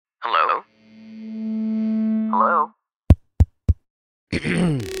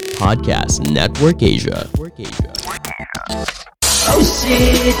Podcast Network Asia. Oh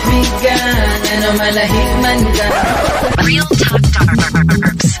shit, bigan, ano malahig man ka. Real Talk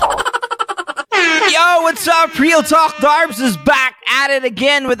Darbs. Yo, what's up? Real Talk Darbs is back at it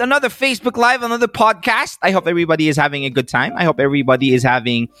again with another Facebook Live, another podcast. I hope everybody is having a good time. I hope everybody is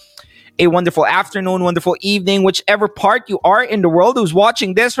having a wonderful afternoon, wonderful evening, whichever part you are in the world who's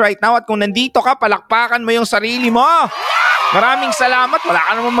watching this right now. At kung nandito ka, palakpakan mo yung sarili mo. Maraming salamat. Wala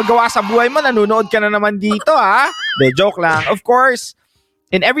ka naman magawa sa buhay mo. Nanonood ka na naman dito, ha? De, joke lang. Of course,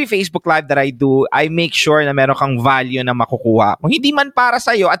 in every Facebook Live that I do, I make sure na meron kang value na makukuha. Kung hindi man para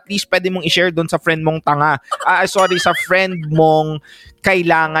sa'yo, at least pwede mong i-share doon sa friend mong tanga. Sa friend mong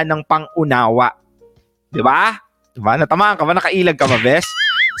kailangan ng pang-unawa. Diba? Diba? Natamaan ka ba? Nakailag ka ba, bes?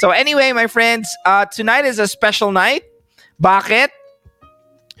 So anyway, my friends, tonight is a special night. Bakit?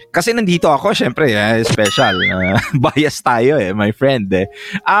 Kasi nandito ako, syempre, special. Bias tayo my friend.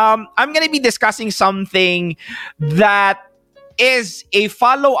 I'm gonna be discussing something that is a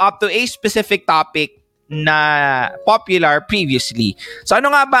follow-up to a specific topic na popular previously. So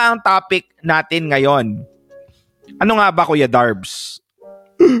ano nga ba ang topic natin ngayon? Ano nga ba, Kuya Darbs?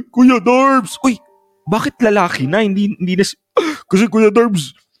 Kuya Darbs! Uy, bakit lalaki na? Hindi na... Kasi Kuya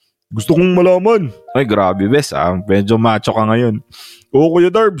Darbs, gusto kong malaman. Ay, grabe, bes. Medyo macho ka ngayon. Oo,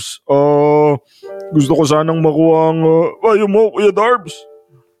 Kuya Darbs. Gusto ko sanang makuha ang... ayaw mo, Kuya Darbs.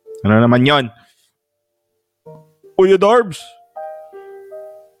 Ano naman yon? Kuya Darbs.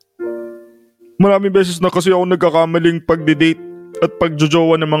 Maraming beses na kasi ako nagkakamaling pagdi-date at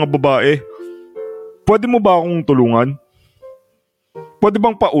pagjojowa ng mga babae. Pwede mo ba akong tulungan? Pwede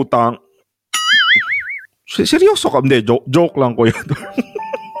bang pautang? Seryoso ka? Hindi, joke lang, Kuya Darbs.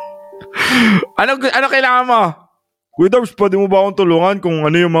 Ano kailangan mo? Kuya Darbs, pwede mo ba akong tulungan kung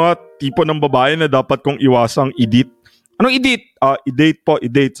ano yung mga tipo ng babae na dapat kong iwasang i-date? Anong i-date?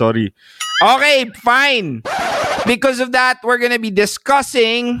 I-date, sorry. Okay, fine. Because of that, we're gonna be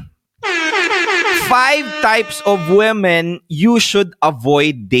discussing 5 types of women you should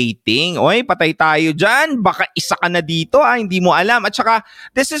avoid dating. Oy, patay tayo dyan. Baka isa ka na dito, hindi mo alam. At saka,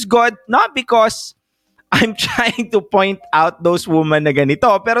 this is good not because I'm trying to point out those women na ganito.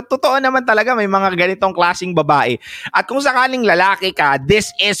 Pero totoo naman talaga may mga ganitong klaseng babae. At kung sakaling lalaki ka,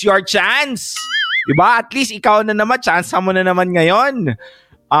 this is your chance. Diba? At least ikaw na naman, chance mo na naman ngayon.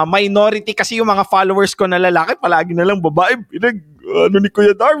 Minority kasi yung mga followers ko na lalaki, palagi na lang babae. Ni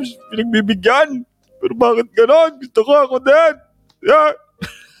Kuya Darbs, pinagbibigyan. Pero bakit ganon? Gusto ko ako din. Yeah.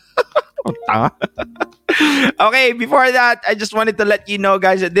 Okay, before that, I just wanted to let you know,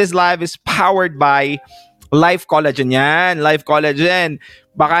 guys, that this live is powered by Life Collagen. Yan, Life Collagen.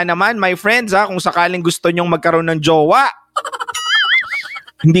 Baka naman, my friends, kung sakaling gusto nyong magkaroon ng jowa,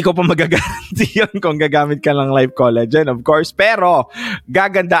 hindi ko pa magagaranti yun kung gagamit ka ng Life Collagen, of course. Pero,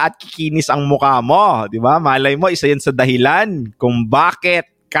 gaganda at kikinis ang mukha mo. Diba? Malay mo, isa yan sa dahilan kung bakit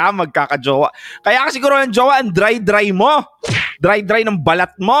ka magkakajowa. Kaya ka siguro ng jowa, ang dry-dry mo. Dry-dry ng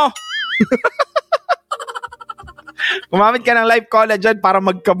balat mo. Gumamit ka ng Life Collagen para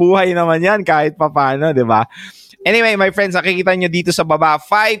magkabuhay naman yan kahit papano, di ba? Anyway, my friends, nakikita nyo dito sa baba,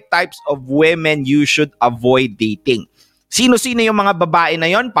 5 types of women you should avoid dating. Sino-sino yung mga babae na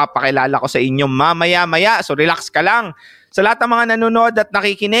yon? Papakilala ko sa inyo mamaya-maya. So relax ka lang. Sa lahat ng mga nanonood at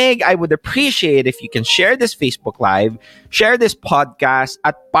nakikinig, I would appreciate if you can share this Facebook Live, share this podcast,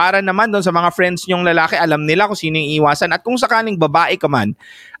 at para naman doon sa mga friends nyong lalaki, alam nila kung sino yung iwasan. At kung sakaling babae ka man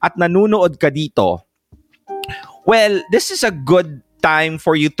at nanonood ka dito, well, this is a good time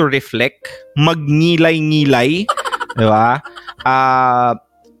for you to reflect, magnilay-ngilay, di ba?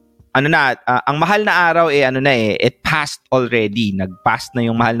 Ang mahal na araw it passed already. Nag-pass na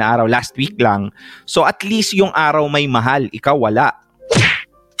yung mahal na araw last week lang. So at least yung araw may mahal, ikaw wala.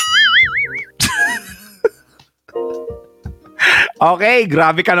 Okay,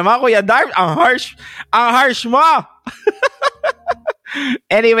 grabe ka naman, Kuya Darbs. Ang harsh mo.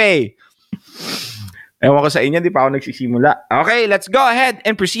 Anyway, ewan ko sa inyo, di pa ako nagsisimula. Okay, let's go ahead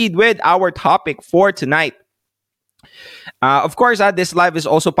and proceed with our topic for tonight. Of course, this live is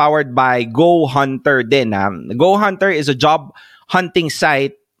also powered by Go Hunter din. Go Hunter is a job hunting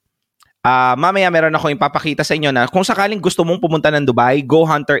site. Mamaya meron ako ipapakita sa inyo na kung sakaling gusto mong pumunta ng Dubai, Go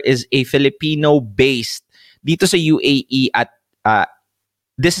Hunter is a Filipino-based dito sa UAE at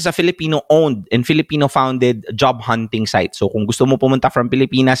this is a Filipino-owned and Filipino-founded job hunting site. So kung gusto mo pumunta from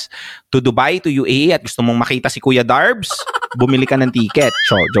Pilipinas to Dubai, to UAE at gusto mong makita si Kuya Darbs, bumili ka ng ticket.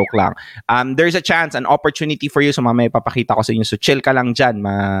 So, joke lang. There's a chance, an opportunity for you. So mamaya papakita ko sa inyo. So chill ka lang dyan.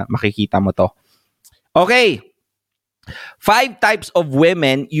 Makikita mo to. Okay. 5 types of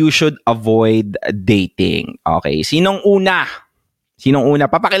women you should avoid dating. Okay. Sinong una? Sinong una?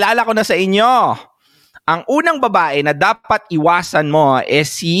 Papakilala ko na sa inyo. Ang unang babae na dapat iwasan mo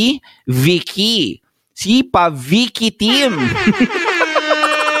is si Vicky. Si Pa-Vicky Team.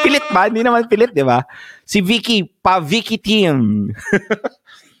 Pilit ba? Hindi naman pilit, di ba? Si Vicky, Pa-Vicky Team.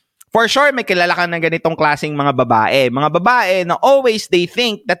 For sure, may kilala ka ng ganitong klaseng mga babae. Mga babae na always they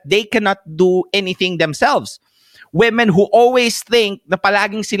think that they cannot do anything themselves. Women who always think na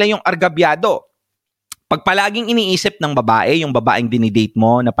palaging sila yung argabyado. Pag palaging iniisip ng babae, yung babaeng dinidate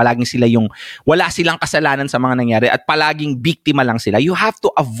mo, na palaging sila yung wala silang kasalanan sa mga nangyari at palaging biktima lang sila, you have to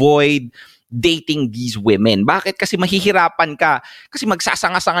avoid dating these women. Bakit? Kasi mahihirapan ka. Kasi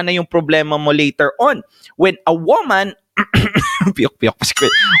magsasanga-sanga na yung problema mo later on. When a woman,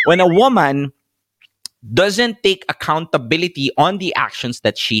 when a woman doesn't take accountability on the actions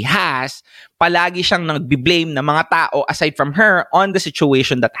that she has, palagi siyang nagbi-blame ng mga tao aside from her on the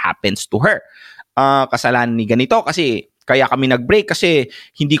situation that happens to her. Kasalanan ni ganito kasi kaya kami nag-break kasi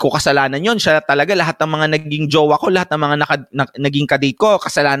hindi ko kasalanan yon. Siya talaga, lahat ng mga naging jowa ko, lahat ng mga naging kadate ko,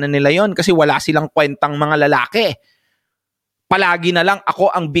 kasalanan nila yon kasi wala silang kwentang mga lalaki. Palagi na lang ako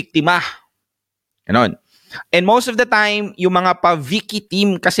ang biktima. Ganon. And most of the time, yung mga pa-Vicky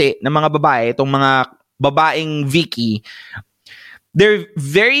Team kasi ng mga babae, itong mga babaeng Vicky, they're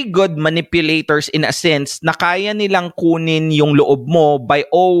very good manipulators in a sense na kaya nilang kunin yung loob mo by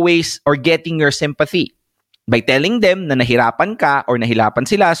always or getting your sympathy. By telling them na nahirapan ka or nahilapan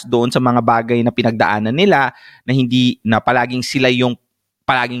sila doon sa mga bagay na pinagdaanan nila, na hindi, na palaging sila yung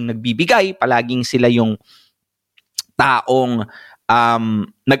palaging nagbibigay, palaging sila yung taong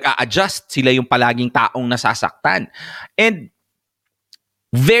nag-a-adjust, sila yung palaging taong nasasaktan. And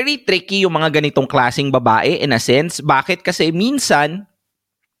very tricky yung mga ganitong klaseng babae in a sense. Bakit? Kasi minsan,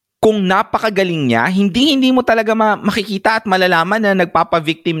 kung napakagaling niya, hindi mo talaga makikita at malalaman na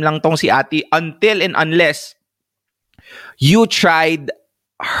nagpapa-victim lang tong si ate until and unless you tried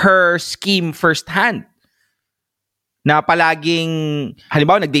her scheme firsthand. Na palaging,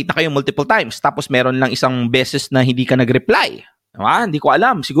 halimbawa, nag-date na kayo multiple times, tapos meron lang isang beses na hindi ka nag-reply. Hindi ko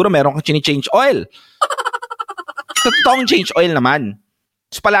alam. Siguro meron kang chini-change oil. Totoong change oil naman.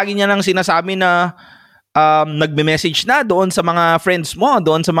 So, palagi niya nang sinasabi na nagme-message na doon sa mga friends mo,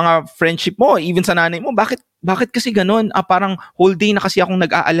 doon sa mga friendship mo, even sa nanay mo. Bakit kasi ganun? Parang whole day na kasi akong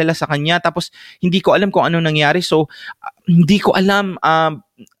nag-aalala sa kanya, tapos hindi ko alam kung ano nangyari. So, hindi ko alam,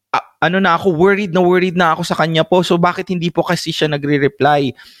 worried na ako sa kanya po. So, bakit hindi po kasi siya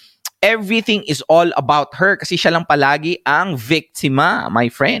nagre-reply? Everything is all about her kasi siya lang palagi ang victima, my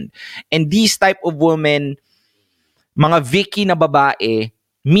friend. And these type of women, mga Vicky na babae,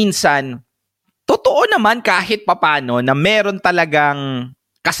 minsan, totoo naman kahit papano na meron talagang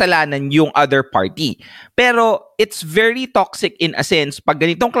kasalanan yung other party. Pero it's very toxic in a sense. Pag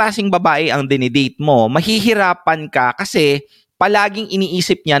ganitong klaseng babae ang dinidate mo, mahihirapan ka kasi palaging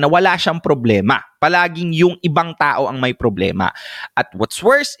iniisip niya na wala siyang problema. Palaging yung ibang tao ang may problema. At what's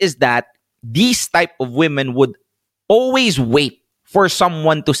worse is that these type of women would always wait for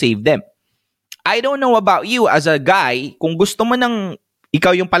someone to save them. I don't know about you as a guy, kung gusto mo ng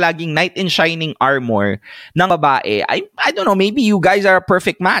ikaw yung palaging knight in shining armor ng babae, I don't know, maybe you guys are a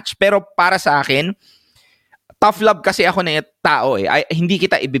perfect match. Pero para sa akin, tough love kasi ako na tao eh. Hindi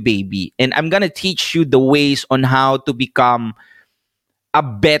kita i-baby. And I'm gonna teach you the ways on how to become a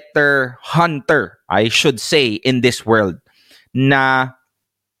better hunter, I should say, in this world. Na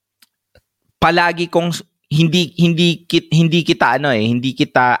palagi kong hindi kita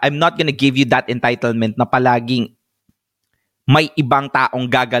I'm not gonna give you that entitlement na palaging may ibang taong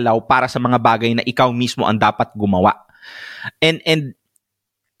gagalaw para sa mga bagay na ikaw mismo ang dapat gumawa. And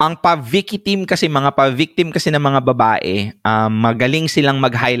ang pa-Vicky Team kasi, mga pa-victim kasi ng mga babae, magaling silang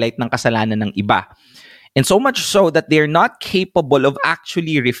mag-highlight ng kasalanan ng iba. And so much so that they're not capable of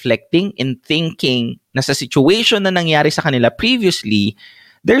actually reflecting and thinking na sa situation na nangyari sa kanila previously,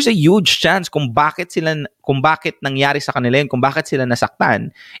 there's a huge chance kung bakit nangyari sa kanila yun, kung bakit sila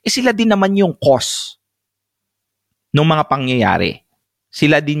nasaktan, sila din naman yung cause ng mga pangyayari.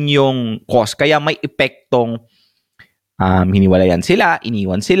 Sila din yung cause. Kaya may epektong hiniwalayan sila,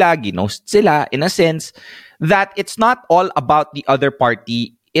 iniwan sila, ginost sila, in a sense that it's not all about the other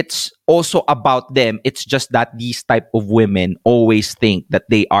party, it's also about them. It's just that these type of women always think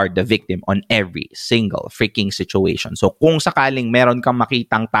that they are the victim on every single freaking situation. So kung sakaling meron kang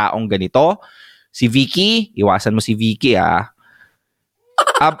makitang taong ganito, si Vicky, iwasan mo si Vicky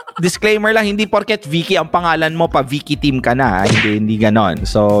disclaimer lang, hindi porket Vicky ang pangalan mo, pa Vicky Team ka na, hindi ganon.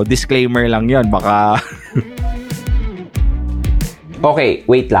 So disclaimer lang yon, baka Okay,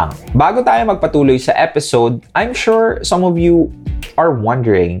 wait lang. Bago tayo magpatuloy sa episode, I'm sure some of you are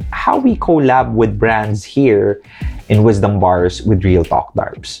wondering how we collab with brands here in Wisdom Bars with Real Talk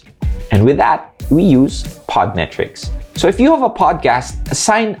Darbs. And with that, we use Podmetrics. So if you have a podcast,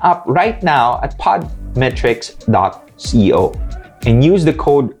 sign up right now at podmetrics.co and use the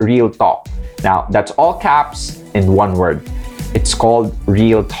code REALTALK. Now, that's all caps in one word. It's called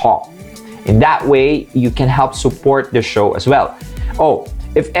Real Talk. In that way, you can help support the show as well. Oh,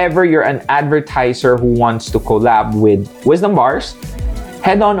 if ever you're an advertiser who wants to collab with Wisdom Bars,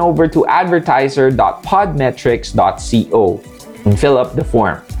 head on over to advertiser.podmetrics.co and fill up the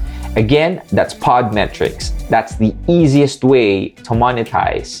form. Again, that's Podmetrics. That's the easiest way to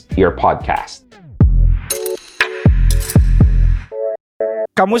monetize your podcast.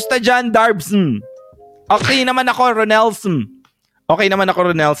 Kamusta dyan, Darbs? Okay naman ako, Ronelson.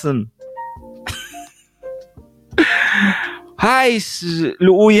 Hi,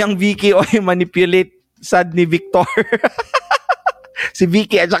 luuyang Vicky o manipulate sad ni Victor. Si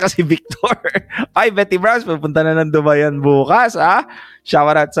Vicky at saka si Victor. Ay, Betty Browse, pupunta na ng Dubayan bukas, ha?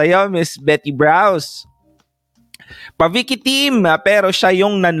 Shout out sa'yo, Miss Betty Browse. Pa-Vicky team, pero siya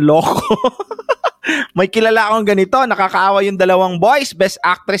yung nanloko. May kilala akong ganito, nakakaawa yung dalawang boys. Best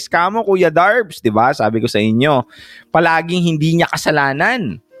actress ka mo, Kuya Darbs, diba? Sabi ko sa inyo, palaging hindi niya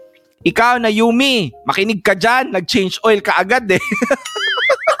kasalanan. Ikaw na Yumi, makinig ka dyan, nag-change oil ka agad eh.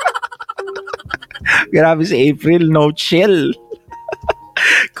 Grabe si April, no chill.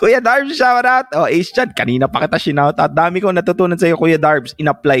 Kuya Darbs, shout out. Oh, Ace Chad, kanina pa kita shinout out. Dami kong natutunan sa'yo, Kuya Darbs.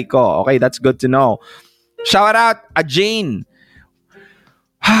 In-apply ko. Okay, that's good to know. Shout out, Jane.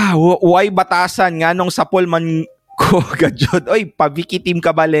 Uway batasan nga nung sapol man ko gajod. Oy, pa-Vicky team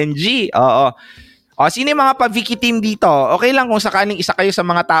ka ba, Lenji? Oo. O, sino yung mga pa-Vicky team dito? Okay lang kung sakaling isa kayo sa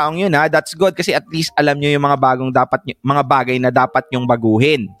mga taong yun, ha? That's good kasi at least alam nyo yung mga mga bagay na dapat nyong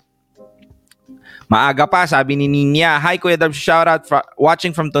baguhin. Maaga pa, sabi ni Ninya. Hi, Kuya Darbs, shout out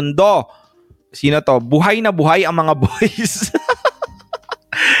watching from Tondo. Sino to? Buhay na buhay ang mga boys.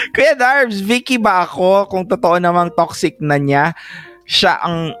 Kuya Darbs, Vicky ba ako? Kung totoo namang toxic na niya, siya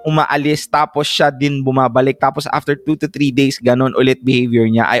ang umaalis tapos siya din bumabalik. Tapos after 2 to 3 days, ganun ulit behavior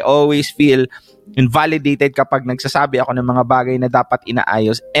niya. I always feel invalidated kapag nagsasabi ako ng mga bagay na dapat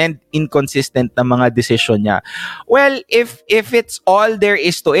inaayos and inconsistent na mga desisyon niya. Well, if it's all there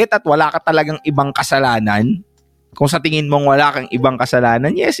is to it at wala ka talagang ibang kasalanan, kung sa tingin mong wala kang ibang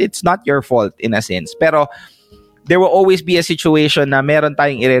kasalanan, yes, it's not your fault in a sense. Pero there will always be a situation na meron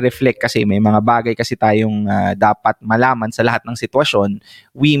tayong i-reflect kasi may mga bagay kasi tayong dapat malaman sa lahat ng sitwasyon.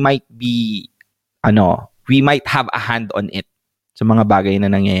 We might have a hand on it sa mga bagay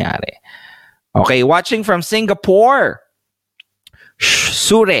na nangyayari. Okay, watching from Singapore.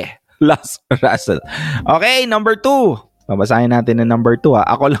 Sure Russell. Okay, number 2. Babasahin natin na number 2 ha.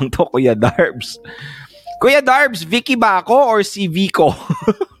 Ako lang to, Kuya Darbs. Kuya Darbs, Vicky ba ako or si Vico?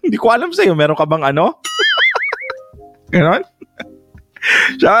 Hindi ko alam sa'yo. Meron ka bang ano? Ganon?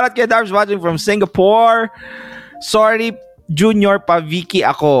 Shout out Kuya Darbs watching from Singapore. Sorry, Junior, pa Vicky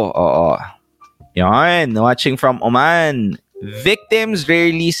ako. Oo. Yan, watching from Oman. Victims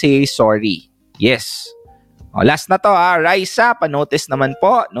rarely say sorry. Yes. O, last na to ha. Raisa, pa-notice naman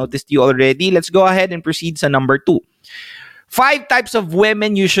po. Noticed you already. Let's go ahead and proceed sa number 2. 5 types of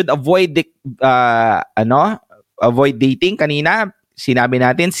women you should avoid avoid dating. Kanina, sinabi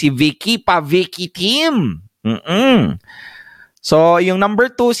natin si Vicky, pa-Vicky team. So, yung number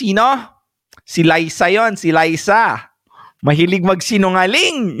 2, sino? Si Liza yon, si Liza. Mahilig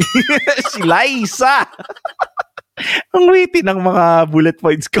magsinungaling. Si Liza. Ang witty ng mga bullet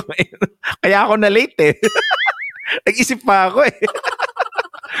points ko ngayon. Kaya ako na late eh. Nag-isip pa ako eh.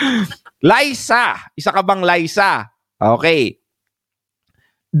 Liza. Isa ka bang Liza? Okay.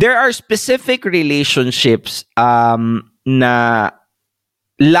 There are specific relationships na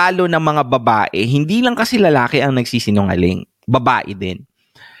lalo na mga babae, hindi lang kasi lalaki ang nagsisinungaling. Babae din.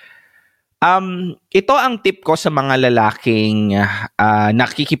 Ito ang tip ko sa mga lalaking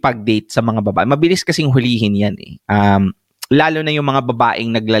nakikipag-date sa mga babae. Mabilis kasing hulihin yan eh. Lalo na yung mga babaeng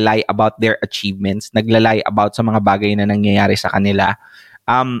naglalay about their achievements, naglalay about sa mga bagay na nangyayari sa kanila.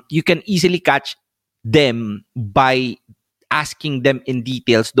 You can easily catch them by asking them in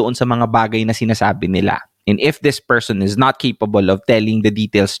details doon sa mga bagay na sinasabi nila. And if this person is not capable of telling the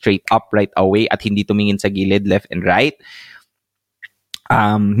details straight up right away at hindi tumingin sa gilid, left and right,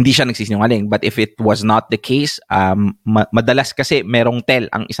 hindi siya nagsisinungaling. But if it was not the case, madalas kasi merong tell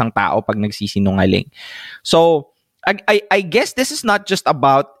ang isang tao pag nagsisinungaling. So, I guess this is not just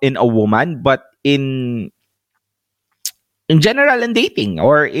about in a woman, but in general in dating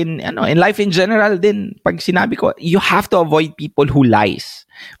or in life in general din. Pag sinabi ko, you have to avoid people who lies.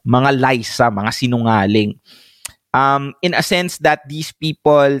 Mga lies, mga sinungaling. In a sense that these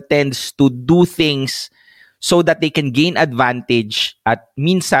people tends to do things so that they can gain advantage, at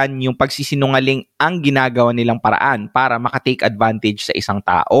minsan yung pagsisinungaling ang ginagawa nilang paraan para makatake advantage sa isang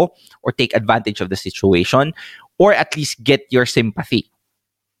tao or take advantage of the situation or at least get your sympathy.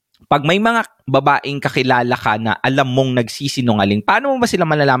 Pag may mga babaeng kakilala ka na alam mong nagsisinungaling, paano mo ba sila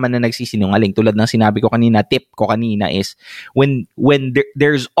malalaman na nagsisinungaling? Tulad ng sinabi ko kanina, tip ko kanina is when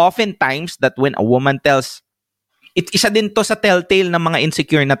there's often times that when a woman tells, isa din to sa telltale ng mga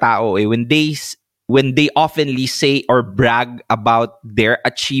insecure na tao when they oftenly say or brag about their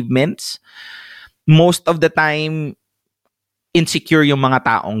achievements, most of the time insecure yung mga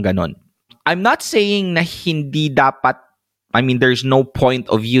taong ganon. I'm not saying na hindi dapat, there's no point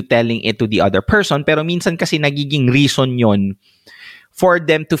of you telling it to the other person, pero minsan kasi nagiging reason yon for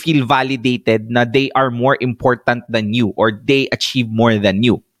them to feel validated na they are more important than you or they achieve more than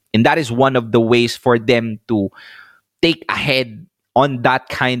you. And that is one of the ways for them to take ahead on that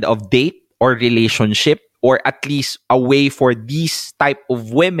kind of date or relationship, or at least a way for these type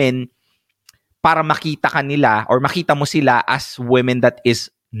of women para makita kanila or makita mo sila as women that is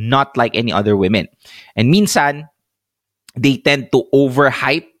not like any other women. And minsan, they tend to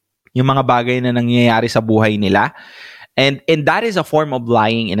overhype yung mga bagay na nangyayari sa buhay nila. And that is a form of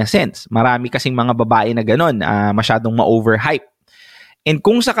lying in a sense. Marami kasing mga babae na ganun, masyadong ma-overhype. And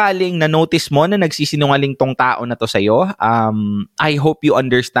kung sakaling na-notice mo na nagsisinungaling tong tao na to sa'yo, I hope you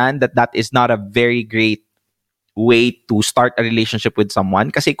understand that that is not a very great way to start a relationship with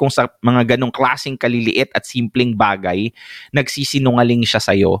someone. Kasi kung sa mga ganong klaseng kaliliit at simpleng bagay, nagsisinungaling siya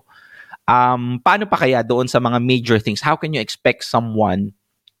sa'yo, paano pa kaya doon sa mga major things? How can you expect someone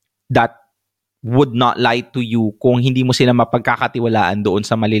that would not lie to you kung hindi mo sila mapagkakatiwalaan doon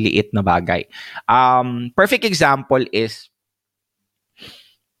sa maliliit na bagay? Perfect example is,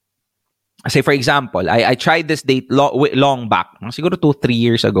 say for example, I tried this date long back, siguro 2-3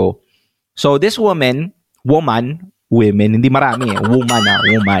 years ago. So this woman, hindi marami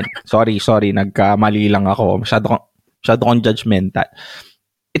woman. Sorry, nagkamali lang ako. Masyado kong judgmental.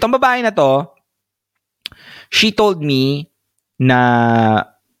 Itong babae na to, she told me na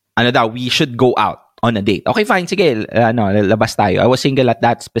we should go out on a date. Okay, fine, sige, labas tayo. I was single at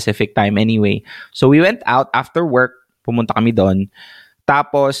that specific time anyway. So we went out after work, pumunta kami doon.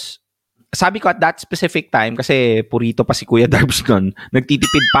 Tapos sabi ko at that specific time, kasi purito pa si Kuya Darbs nun,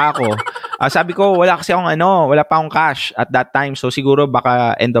 nagtitipid pa ako. Sabi ko, wala pa akong cash at that time. So siguro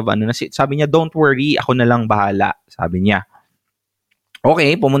baka end of sabi niya, don't worry, ako na lang bahala. Sabi niya.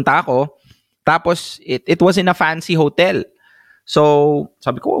 Okay, pumunta ako. Tapos, it was in a fancy hotel. So,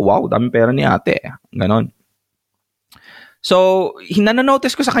 sabi ko, wow, dami pera ni ate. Ganon. So,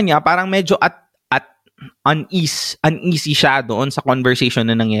 hinanonotice ko sa kanya, parang medyo at uneasy siya doon sa conversation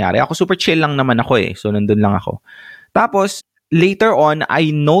na nangyayari. Ako super chill lang naman ako so nandun lang ako. Tapos, later on,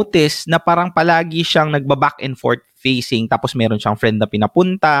 I noticed na parang palagi siyang nagba-back and forth facing, tapos meron siyang friend na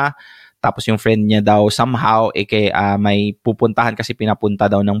pinapunta, tapos yung friend niya daw somehow, may pupuntahan kasi pinapunta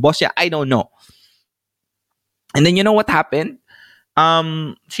daw ng boss niya. I don't know. And then you know what happened?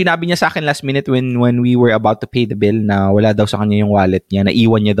 Sinabi niya sa akin last minute when we were about to pay the bill na wala daw sa kanya yung wallet niya,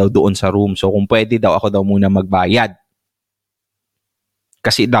 naiwan niya daw doon sa room. So kung pwede daw, ako daw muna magbayad.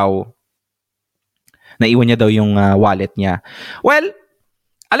 Kasi daw, naiwan niya daw yung wallet niya. Well,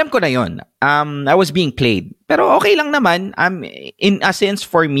 alam ko na yun. I was being played. Pero okay lang naman. In a sense,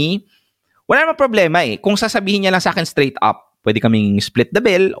 for me, wala namang problema Kung sasabihin niya lang sa akin straight up, pwede kaming split the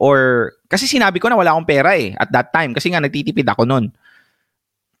bill or... Kasi sinabi ko na wala akong pera at that time. Kasi nga nagtitipid ako nun.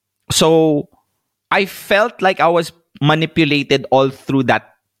 So, I felt like I was manipulated all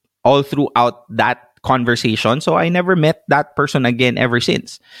throughout that conversation. So, I never met that person again ever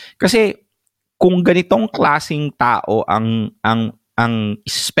since. Kasi, kung ganitong klaseng tao ang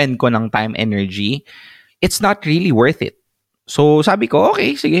spend ko ng time, energy, it's not really worth it. So, sabi ko,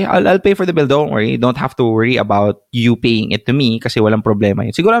 okay, sige, I'll pay for the bill. Don't worry. Don't have to worry about you paying it to me kasi walang problema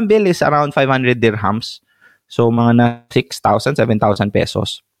yun. Siguro ang bill is around 500 dirhams. So, mga na 6,000, 7,000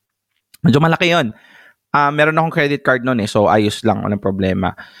 pesos. Medyo malaki yun. Meron akong credit card nun so ayos lang, walang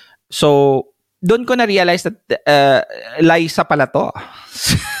problema. So, doon ko na-realize that Liza pala to.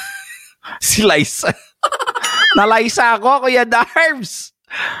 Si Liza. Na-Liza ako, Kuya Darbs.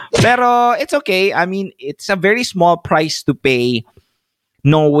 Pero it's okay. It's a very small price to pay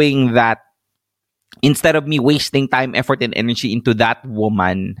knowing that instead of me wasting time, effort, and energy into that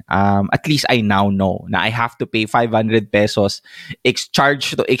woman, at least I now know na I have to pay 500 pesos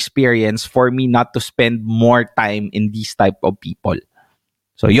charge to experience for me not to spend more time in these type of people.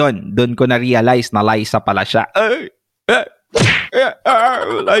 So yun, dun ko na-realize na Liza pala siya.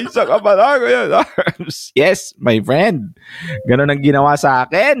 Liza ka pala, Kuya Darbs. Yes, my friend. Ganon ang ginawa sa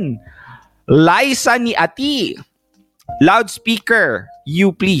akin. Liza ni Ati. Loudspeaker.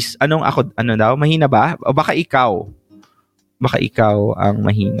 You please. Ano daw? Mahina ba? O baka ikaw? Baka ikaw ang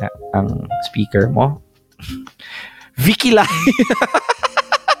mahina ang speaker mo? Vicky Lai.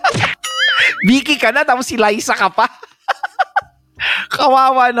 Vicky ka na, tapos si Liza ka pa.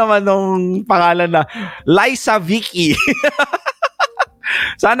 Kawawa naman nung pangalan na Liza Vicky.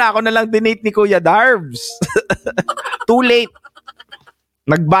 Sana ako na lang dinate ni Kuya Darbs. Too late.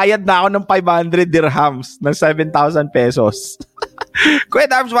 Nagbayad na ako ng 500 dirhams ng 7,000 pesos. Kuya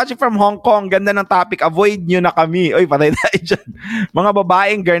Darbs watching from Hong Kong. Ganda ng topic. Avoid nyo na kami. Oy, patay tayo dyan. Mga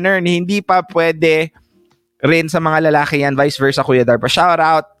babaeng ganern, hindi pa pwede rin sa mga lalaki yan. Vice versa, Kuya Darbs. Shout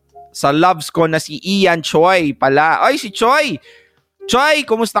out sa loves ko na si Ian Choi pala. Oy, si Choi! Choi,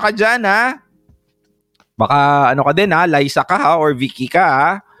 kumusta ka dyan, ha? Baka ano ka din, ha? Liza ka, ha? Or Vicky ka,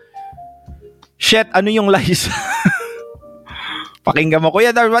 ha? Shit, ano yung Liza? Pakinggan mo,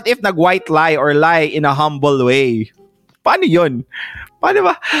 Kuya Darbs, what if nag-white lie or lie in a humble way? Paano yun? Paano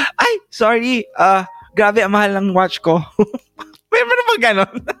ba? Ay, sorry. Grabe, ang mahal ng watch ko. Meron ba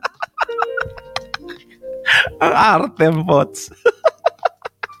ganon? Ang arte, pots.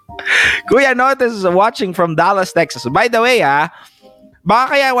 Kuya Notice is watching from Dallas, Texas. By the way,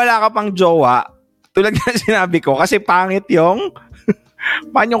 baka kaya wala ka pang jowa, tulad na sinabi ko, kasi pangit yung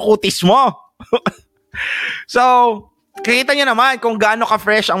yung kutis mo. So, kita nyo naman kung gaano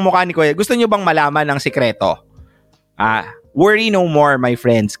ka-fresh ang mukha ni Kuya. Gusto nyo bang malaman ng sikreto? Worry no more, my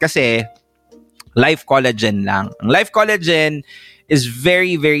friends, kasi Life Collagen lang. Ang Life Collagen is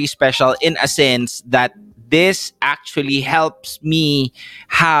very, very special in a sense that this actually helps me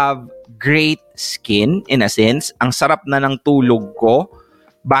have great skin in a sense. Ang sarap na ng tulog ko.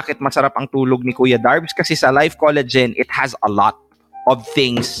 Bakit masarap ang tulog ni Kuya Darbs? Kasi sa Life Collagen, it has a lot of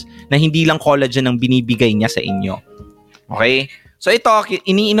things na hindi lang collagen ang binibigay niya sa inyo. Okay? So ito,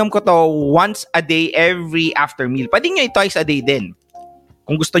 iniinom ko to once a day every after meal. Pwede nyo twice a day din.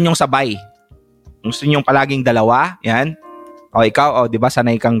 Kung gusto nyong sabay. Kung gusto nyong palaging dalawa, yan. O ikaw, di ba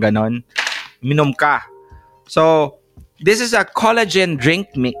sanay kang ganon? Minom ka. So, this is a collagen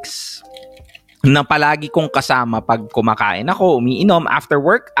drink mix na palagi kong kasama pag kumakain ako, umiinom after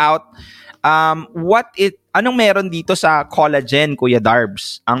workout. Anong meron dito sa collagen, Kuya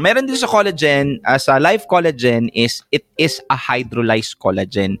Darbs? Ang meron dito sa collagen, sa Life Collagen is, it is a hydrolyzed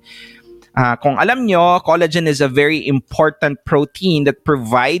collagen. Kung alam nyo, collagen is a very important protein that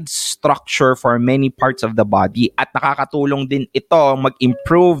provides structure for many parts of the body at nakakatulong din ito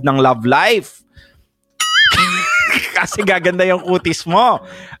mag-improve ng love life. Kasi gaganda yung kutis mo.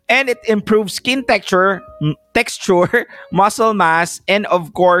 And it improves skin texture, muscle mass, and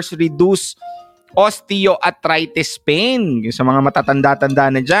of course, reduce osteoarthritis pain. Sa mga matatanda-tanda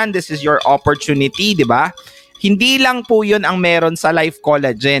na dyan, this is your opportunity, di ba? Hindi lang po yun ang meron sa Life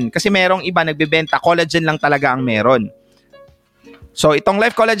Collagen. Kasi merong iba nagbebenta, collagen lang talaga ang meron. So, itong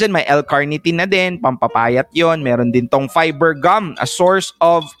Life Collagen, may L-carnitine na din, pampapayat yon. Meron din tong fiber gum, a source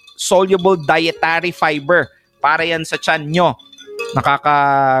of soluble dietary fiber. Para yan sa tiyan nyo.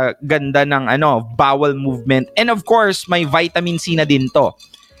 Nakakaganda ng bowel movement. And of course, may vitamin C na din to.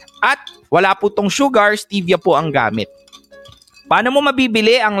 At wala po tong sugar, stevia po ang gamit. Paano mo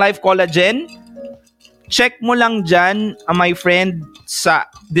mabibili ang Life Collagen? Check mo lang dyan, my friend, sa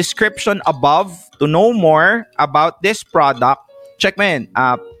description above to know more about this product. Check mo yun.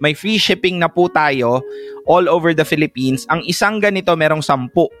 May free shipping na po tayo all over the Philippines. Ang isang ganito merong 10.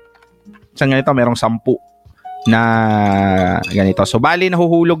 Isang ganito merong 10 na ganito. So, bali,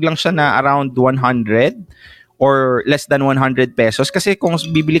 nahuhulog lang siya na around 100 or less than 100 pesos. Kasi kung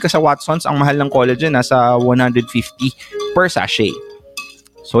bibili ka sa Watsons, ang mahal ng collagen nasa 150 per sachet.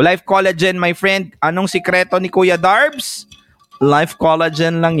 So, Life Collagen, my friend. Anong sikreto ni Kuya Darbs? Life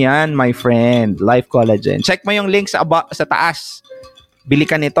Collagen lang yan, my friend. Life Collagen. Check mo yung link sa taas. Bili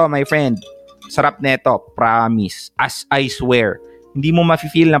ka nito, my friend. Sarap nito, promise. As I swear. Hindi mo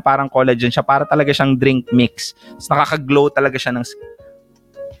mafe-feel na parang collagen siya. Para talaga siyang drink mix. Tapos nakaka-glow talaga siya ng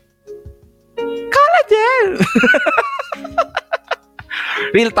collagen!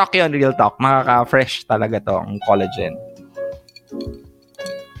 Real talk yun, real talk. Makaka-fresh talaga to ang collagen.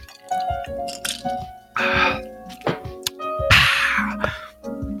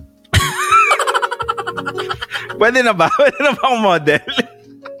 Pwede na ba? Pwede na ba akong model?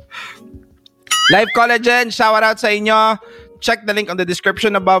 Life Collagen, shout out sa inyo. Check the link on the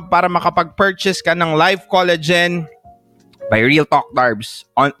description above para makapag-purchase ka ng Life Collagen by Real Talk Darbs.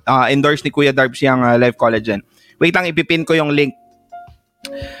 Endorse ni Kuya Darbs yung Life Collagen. Wait lang, ipipin ko yung link.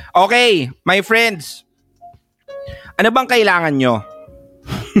 Okay, my friends. Ano bang kailangan nyo?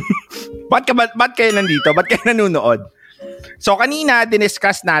 Ba't kayo nandito? Ba't kayo nanonood? So, kanina,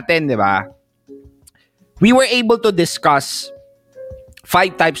 diniscuss natin, di ba? We were able to discuss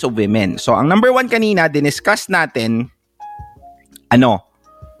 5 types of women. So, ang number 1 kanina, diniscuss natin, ano?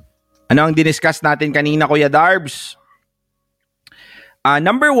 Ano ang diniscuss natin kanina, Kuya Darbs?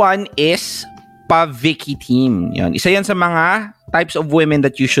 Number 1 is pa-Vicky team. Yun. Isa yan sa mga types of women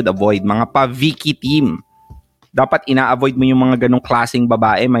that you should avoid. Mga pa-Vicky team. Dapat ina-avoid mo yung mga ganong klaseng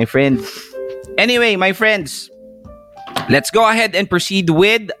babae, my friend. Anyway, my friends, let's go ahead and proceed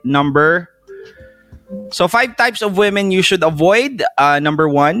with So 5 types of women you should avoid. Number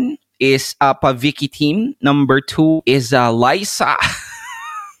 1 is pa-Vicky team. Number 2 is Liza.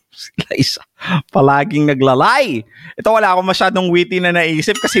 Liza, palaging naglalay. Ito wala akong masyadong witty na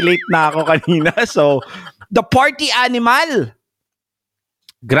naisip kasi late na ako kanina. So, the party animal.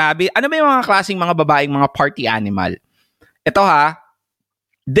 Grabe. Ano ba yung mga klaseng mga babaeng mga party animal? Ito ha.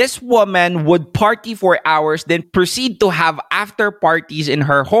 This woman would party for hours then proceed to have after parties in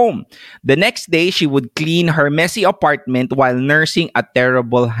her home. The next day, she would clean her messy apartment while nursing a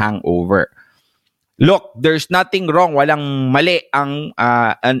terrible hangover. Look, there's nothing wrong. Walang mali ang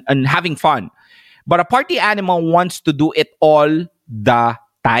having fun. But a party animal wants to do it all the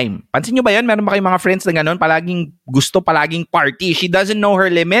time. Pansin nyo ba yun? Meron ba kayong mga friends na gano'n? Palaging party. She doesn't know her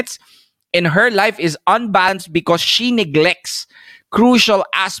limits and her life is unbalanced because she neglects crucial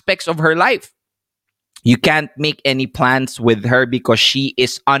aspects of her life. You can't make any plans with her because she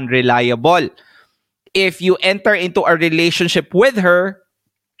is unreliable. If you enter into a relationship with her,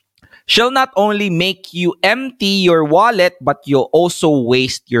 she'll not only make you empty your wallet, but you'll also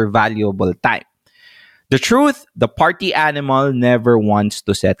waste your valuable time. The truth, the party animal never wants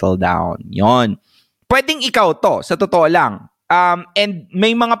to settle down. Yon. Pwedeng ikaw to, sa totoo lang. And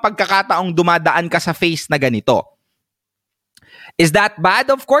may mga pagkakataong dumadaan ka sa phase na ganito. Is that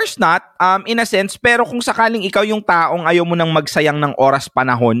bad? Of course not, in a sense. Pero kung sakaling ikaw yung taong ayaw mo nang magsayang ng oras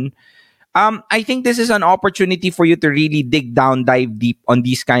panahon, I think this is an opportunity for you to really dive deep on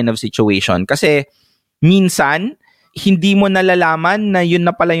this kind of situation. Kasi minsan, hindi mo nalalaman na yun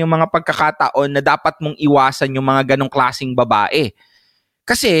na pala yung mga pagkakataon na dapat mong iwasan yung mga ganong klaseng babae.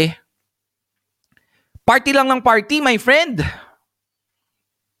 Kasi, party lang ng party, my friend.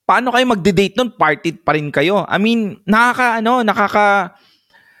 Paano kayo magde-date nun? Party pa rin kayo. I mean,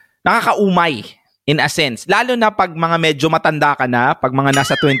 nakakaumay in a sense. Lalo na pag mga medyo matanda ka na, pag mga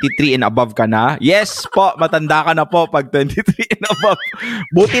nasa 23 and above ka na. Yes po, matanda ka na po pag 23 and above.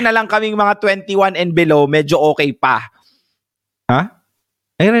 Buti na lang kaming mga 21 and below, medyo okay pa. Ha?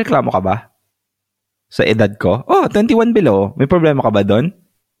 Ay, reklamo ka ba? Sa edad ko? Oh, 21 below. May problema ka ba doon?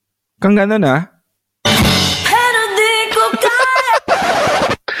 Kang ganun ha?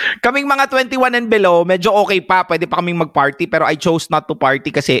 Kaming mga 21 and below, medyo okay pa. Pwede pa kaming mag-party. Pero I chose not to party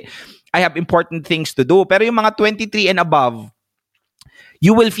kasi I have important things to do. Pero yung mga 23 and above,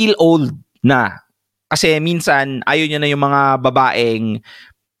 you will feel old na. Kasi minsan, ayaw nyo na yung mga babaeng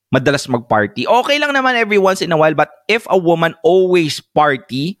madalas mag-party. Okay lang naman every once in a while. But if a woman always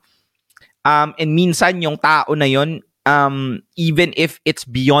party, and minsan yung tao na yun, even if it's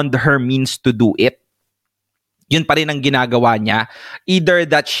beyond her means to do it, yun pa rin ang ginagawa niya. Either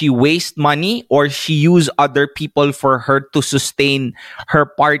that she waste money or she use other people for her to sustain her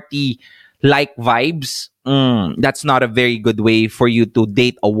party-like vibes. That's not a very good way for you to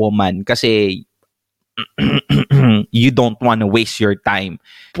date a woman kasi you don't want to waste your time.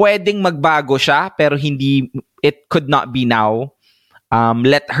 Pwedeng magbago siya pero it could not be now.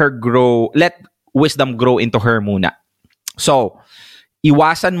 Let wisdom grow into her muna. So,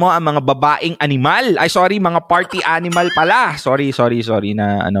 iwasan mo ang mga babaeng animal. Ay, sorry, mga party animal pala. Sorry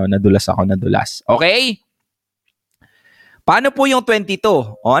na nadulas. Okay? Paano po yung 22?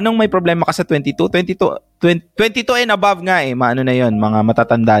 O anong may problema ka sa 22? 22 and above nga eh. Maano na yon, mga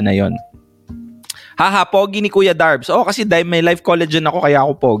matatanda na yon. Haha, pogi ni Kuya Darbs. Oh, kasi may life collagen ako kaya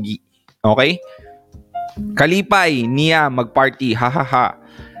ako pogi. Okay? Kalipay, niya, magparty. Hahaha.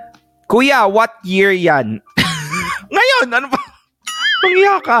 Kuya, what year yan? Ngayon, ano pa?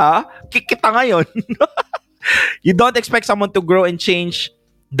 Pangya ka, kikita ngayon. You don't expect someone to grow and change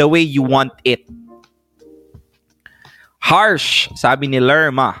the way you want it. Harsh, sabi ni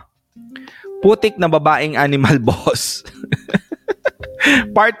Lerma. Putik na babaeng animal boss.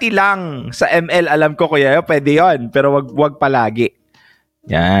 Party lang. Sa ML, alam ko kuya, pwede yon, pero wag palagi.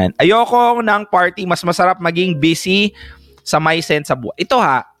 Yan. Ayoko ng party. Mas masarap maging busy sa may sense sa buhay. Ito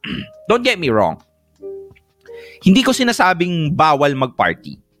ha, don't get me wrong. Hindi ko sinasabing bawal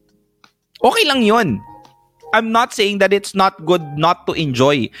mag-party. Okay lang yun. I'm not saying that it's not good not to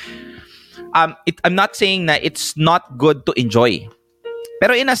enjoy. I'm not saying na it's not good to enjoy.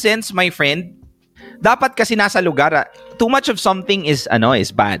 Pero in a sense, my friend, dapat kasi nasa lugar, too much of something is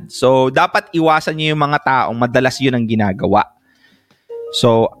bad. So, dapat iwasan niyo yung mga taong madalas yun ang ginagawa.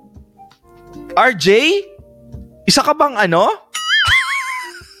 So, RJ, isa ka bang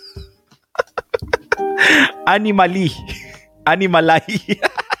Animalay.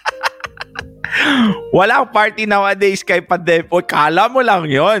 Walang party nowadays kay pandemic. O, kala mo lang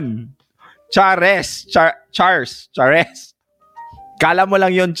yon. Chares. Kala mo lang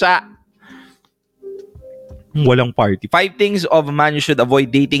yon, cha. Walang party. 5 things of a man you should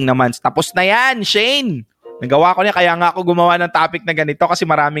avoid dating naman. Tapos na yan, Shane. Nagawa ko niya, kaya nga ako gumawa ng topic na ganito kasi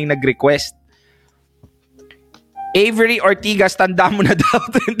maraming nag-request. Avery Ortigas, tanda mo na daw.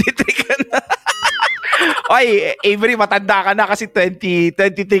 23 ka na. Oy, Avery, matanda ka na kasi 23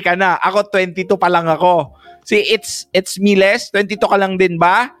 ka na. Ako, 22 pa lang ako. See, it's Miles. 22 ka lang din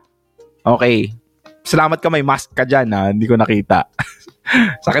ba? Okay. Salamat ka, may mask ka dyan, ha? Hindi ko nakita.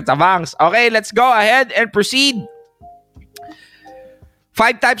 Sakit sa bangs. Okay, let's go ahead and proceed.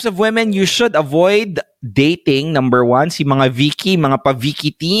 5 types of women you should avoid dating. Number 1, si mga Vicky, mga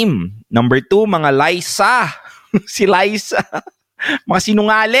pa-Vicky team. Number 2, mga Liza. Si Liza. Mga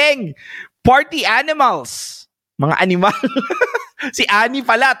sinungaling. Party animals. Mga animal. Si Annie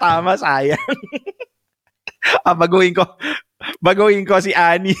pala. Tama, sayang. Baguhin ko si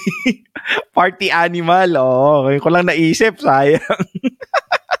Annie. Party animal. Ngayon ko lang naisip. Sayang.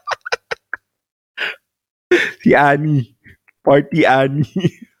 Si Annie. Party Annie.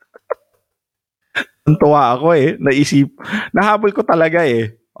 Tuntua ako Naisip. Nahabol ko talaga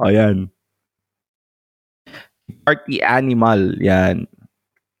Ayan. Party animal. Yan.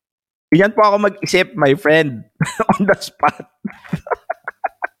 Yan po ako mag-isip, my friend. On the spot.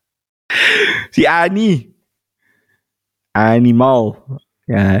 Si Annie. Animal.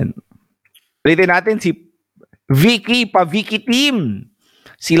 Yan. Ulitin natin si Vicky, pa-Vicky team.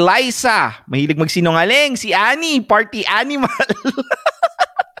 Si Liza, mahilig magsinungaling. Si Annie, party animal.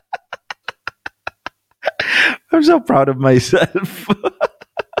 I'm so proud of myself.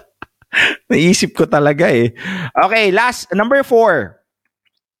 Naisip ko talaga Okay, number 4.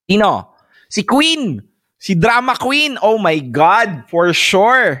 Sino? Si Queen. Si drama queen. Oh my God, for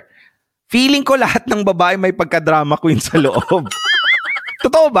sure. Feeling ko lahat ng babae may pagka-drama queen sa loob.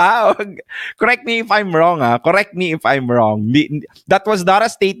 Totoo ba? Correct me if I'm wrong, Correct me if I'm wrong. That was not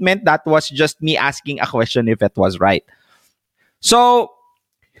a statement. That was just me asking a question if it was right. So,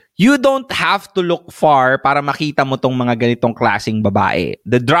 you don't have to look far para makita mo tong mga ganitong klaseng babae.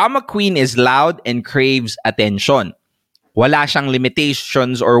 The drama queen is loud and craves attention. Wala siyang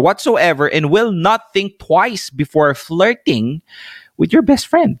limitations or whatsoever and will not think twice before flirting with your best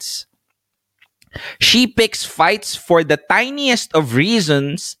friends. She picks fights for the tiniest of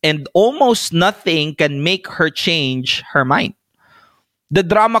reasons and almost nothing can make her change her mind. The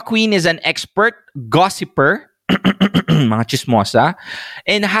drama queen is an expert gossiper, mga chismosa,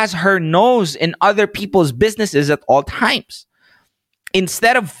 and has her nose in other people's businesses at all times.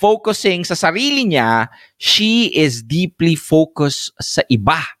 Instead of focusing sa sarili niya, she is deeply focused sa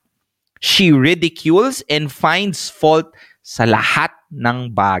iba. She ridicules and finds fault sa lahat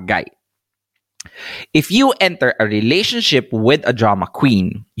ng bagay. If you enter a relationship with a drama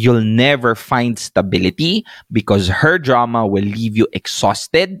queen, you'll never find stability because her drama will leave you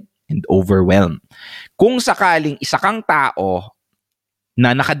exhausted and overwhelmed. Kung sakaling isa kang tao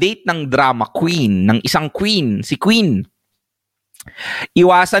na nakadate ng drama queen, ng isang queen, si Queen,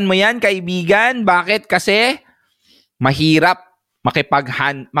 iwasan mo yan, kaibigan. Bakit? Kasi mahirap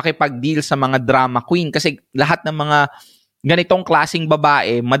makipag-deal sa mga drama queen kasi lahat ng mga ganitong klaseng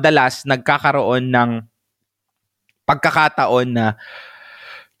babae madalas nagkakaroon ng pagkakataon na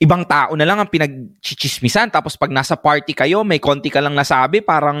ibang tao na lang ang pinagchichismisan tapos pag nasa party kayo may konti ka lang nasabi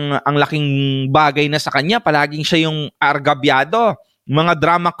parang ang laking bagay na sa kanya, palaging siya yung argabyado. Mga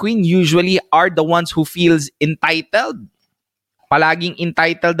drama queen usually are the ones who feels entitled. Palaging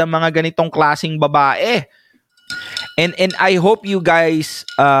entitled ang mga ganitong klaseng babae. And I hope you guys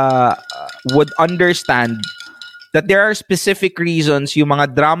would understand that there are specific reasons yung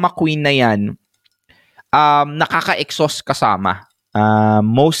mga drama queen na yan nakaka-exhaust kasama.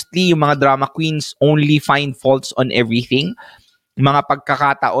 Mostly yung mga drama queens only find faults on everything. Mga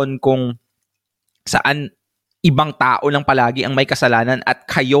pagkakataon kung saan ibang tao lang palagi ang may kasalanan at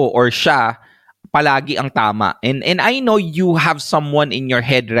kayo or siya palagi ang tama. And I know you have someone in your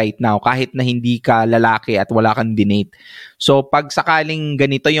head right now kahit na hindi ka lalaki at wala kang dinate. So pag sakaling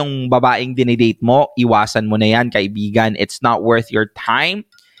ganito yung babaeng dinidate mo, iwasan mo na yan, kaibigan. It's not worth your time.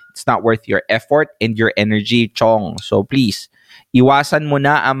 It's not worth your effort and your energy, chong. So please, Iwasan mo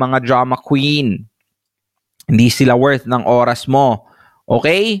na ang mga drama queen. Hindi sila worth ng oras mo.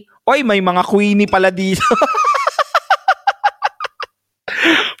 Okay? Oy, may mga queenie pala dito.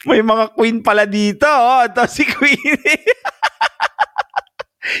 May mga queen pala dito. Oh, ito si Queenie.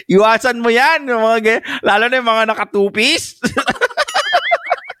 Iwasan mo yan. Lalo na yung mga nakatupis.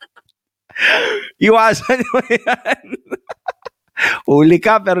 Iwasan mo yan. Huli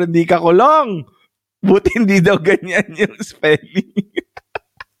ka pero hindi ka kulong. Buti hindi daw ganyan yung spelling.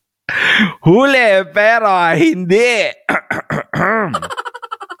 Huli pero hindi.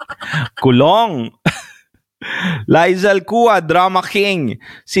 Kulong. Lizal Kua, Drama King.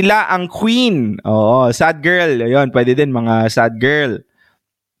 Sila ang queen. Oo, sad girl. Ayun, pwede din mga sad girl.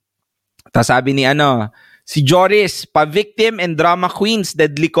 Tapos sabi ni si Joris, pa-victim and drama queens,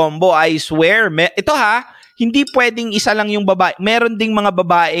 deadly combo, I swear. Ito hindi pwedeng isa lang yung babae. Meron ding mga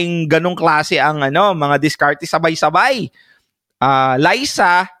babaeng ganong klase ang mga diskarte sabay-sabay.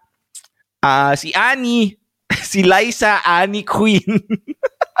 Liza, si Annie, si Liza, Annie Queen.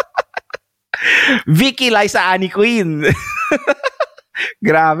 Vicky, Liza, Annie Queen.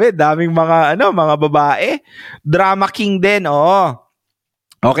 Grabe, daming mga mga babae. Drama King din, oo.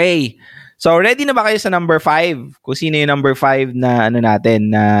 Okay. So, ready na ba kayo sa number 5? Kung sino yung number 5 na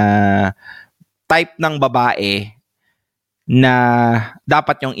natin na type ng babae na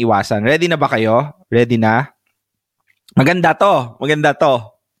dapat yung iwasan. Ready na ba kayo? Ready na? Maganda to.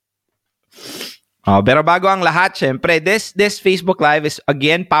 Pero bago ang lahat, syempre, this Facebook Live is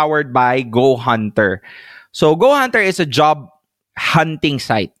again powered by Go Hunter. So, Go Hunter is a job hunting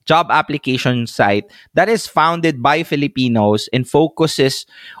site, job application site that is founded by Filipinos and focuses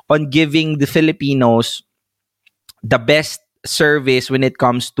on giving the Filipinos the best service when it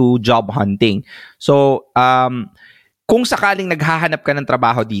comes to job hunting. So, kung sakaling naghahanap ka ng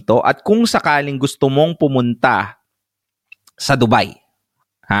trabaho dito at kung sakaling gusto mong pumunta sa Dubai,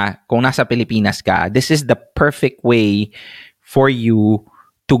 kung nasa Pilipinas ka, this is the perfect way for you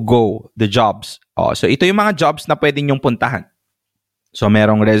to go, the jobs. So ito yung mga jobs na pwede nyong puntahan. So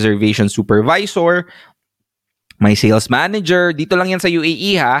merong reservation supervisor, may sales manager, dito lang yan sa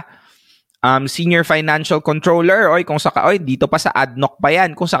UAE senior financial controller, dito pa sa ADNOC pa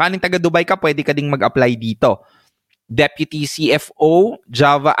yan. Kung sakaling taga Dubai ka, pwede ka ding mag-apply dito. Deputy CFO,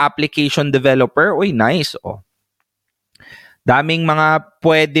 Java application developer, nice. Daming mga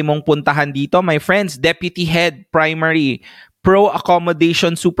pwede mong puntahan dito, my friends. Deputy Head Primary, Pro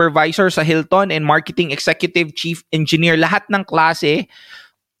Accommodation Supervisor sa Hilton, and Marketing Executive Chief Engineer. Lahat ng klase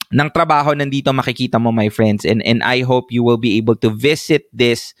ng trabaho nandito makikita mo, my friends. And I hope you will be able to visit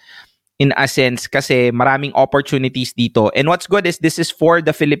this in a sense kasi maraming opportunities dito. And what's good is this is for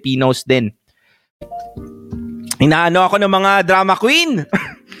the Filipinos din. Inaano ako ng mga drama queen.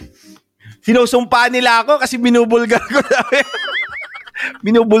 Sinusumpa nila ako kasi binubulgar ko daw.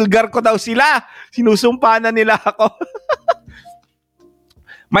 Binubulgar ko daw sila. Sinusumpa na nila ako.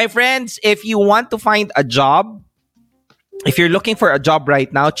 My friends, if you want to find a job, if you're looking for a job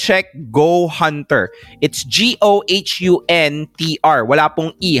right now, check Go Hunter. It's GOHUNTR. Wala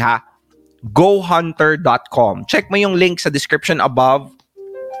pong I GoHunter.com. Check mo yung link sa description above.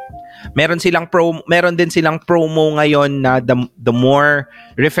 Meron din silang promo ngayon na the more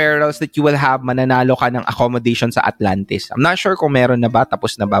referrals that you will have, mananalo ka ng accommodation sa Atlantis. I'm not sure kung meron na ba,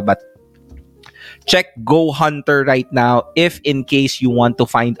 tapos na ba, but check Go Hunter right now if in case you want to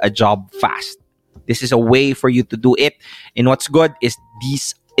find a job fast. This is a way for you to do it. And what's good is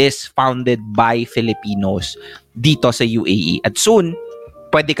this is founded by Filipinos dito sa UAE. At soon,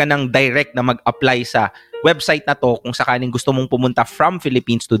 pwede ka nang direct na mag-apply sa website na to kung sakaling gusto mong pumunta from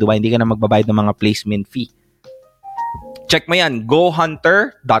Philippines to Dubai. Hindi ka na magbabayad ng mga placement fee. Check mo yan,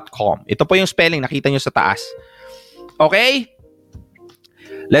 GoHunter.com. Ito po yung spelling, nakita nyo sa taas. Okay?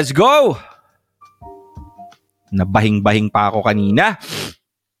 Let's go! Nabahing-bahing pa ako kanina.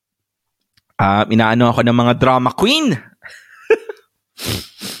 Inaano ako ng mga drama queen.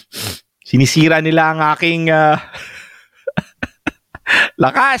 Sinisira nila ang aking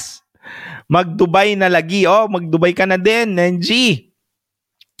lakas. Mag-Dubai na lagi. Mag-Dubai ka na din, Nenji.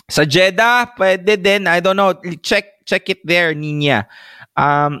 Sa Jeddah, pwede din. I don't know. Check it there, Ninya.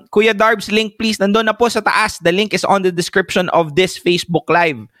 Kuya Darbs, link please. Nandun na po sa taas. The link is on the description of this Facebook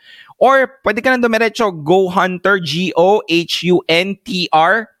Live. Or pwede ka na dumiretso, GoHunter,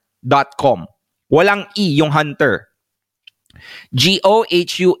 GoHuntr.com. Walang I, yung hunter.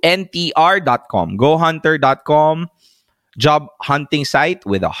 GoHuntr.com. GoHunter.com. Job hunting site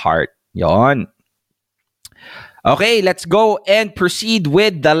with a heart. Yon. Okay, let's go and proceed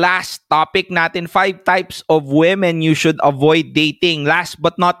with the last topic natin. 5 types of women you should avoid dating. Last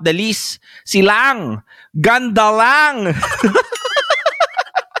but not the least, si Lang. Ganda lang.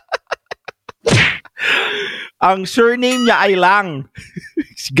 Ang surname niya ay Lang.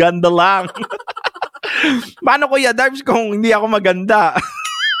 Ganda lang. Paano Kuya Darbs kung hindi ako maganda?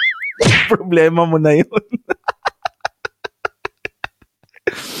 Problema mo na yun.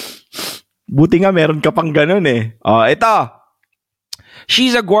 Buti nga meron ka pang ganun eh. Oh, ito.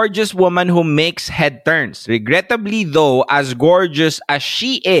 She's a gorgeous woman who makes head turns. Regrettably though, as gorgeous as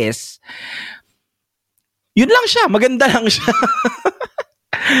she is, yun lang siya. Maganda lang siya.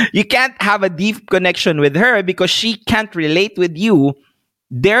 You can't have a deep connection with her because she can't relate with you.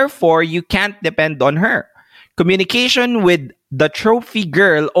 Therefore, you can't depend on her. Communication with the trophy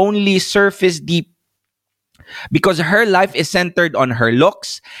girl only surface deep because her life is centered on her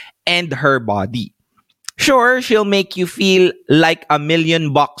looks and her body. Sure, she'll make you feel like $1,000,000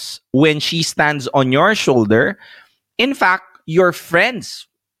 when she stands on your shoulder. In fact, your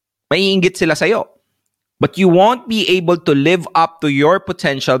friends, maiinggit sila sa'yo. But you won't be able to live up to your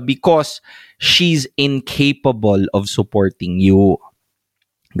potential because she's incapable of supporting you.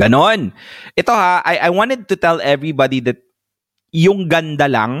 Ganon. Ito I wanted to tell everybody that yung ganda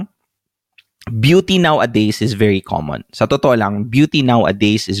lang, beauty nowadays is very common. Sa totoo lang, beauty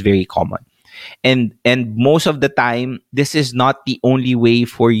nowadays is very common. And most of the time, this is not the only way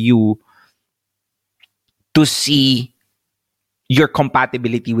for you to see your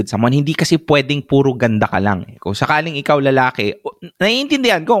compatibility with someone. Hindi kasi pwedeng puro ganda ka lang. Kung sakaling ikaw lalaki,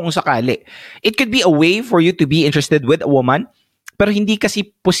 naiintindihan ko kung sakali. It could be a way for you to be interested with a woman, pero hindi kasi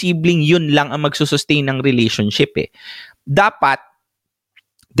posibleng yun lang ang magsusustain ng relationship eh. Dapat,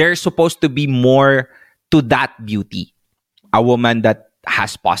 there's supposed to be more to that beauty. A woman that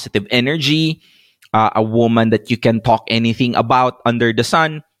has positive energy, a woman that you can talk anything about under the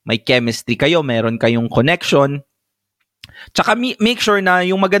sun, may chemistry kayo, meron kayong connection. Tsaka make sure na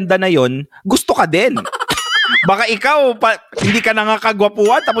yung maganda na yon, gusto ka din. Baka ikaw, hindi ka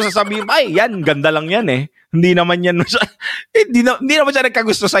nangakagwapuhan, tapos sasabihin, ay, yan, ganda lang yan eh. Hindi naman yan, hindi naman siya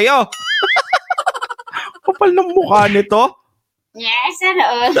nagkagusto sa'yo. Kapal ng mukha nito. Yes, sana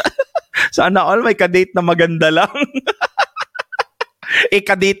all. Sana all may kadate na maganda lang.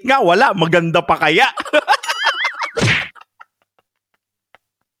 Kadate nga, wala. Maganda pa kaya.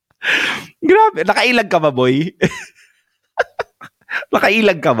 Grabe. Nakailag ka ba, boy?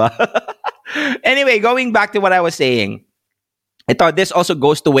 Nakailag ka ba? Anyway, going back to what I was saying. This also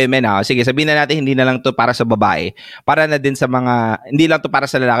goes to women. Sige, sabihin na natin, hindi na lang to para sa babae. Para na din sa mga, hindi lang to para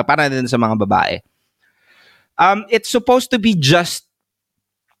sa lalaki, para na din sa mga babae. It's supposed to be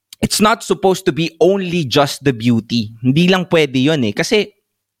it's not supposed to be only just the beauty. Hindi lang pwede yun eh. Kasi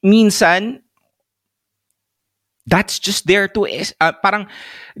minsan, that's just there to, parang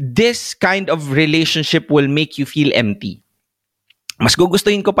this kind of relationship will make you feel empty. Mas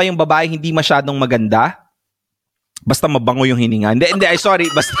gugustuhin ko pa yung babae hindi masyadong maganda. Basta mabango yung hininga. Hindi, sorry.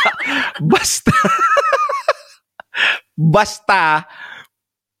 Basta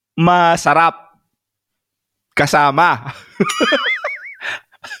masarap kasama.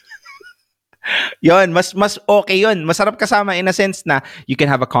 Yon, mas okay yon. Masarap kasama in a sense na you can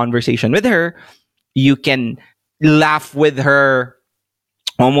have a conversation with her, you can laugh with her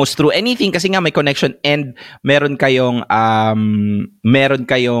almost through anything kasi nga may connection and meron kayong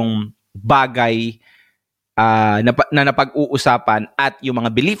bagay na napag-uusapan at yung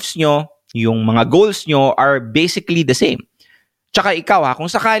mga beliefs nyo, yung mga goals nyo are basically the same. Tsaka ikaw kung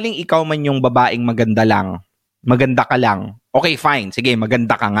sakaling ikaw man yung babaeng maganda ka lang, okay fine, sige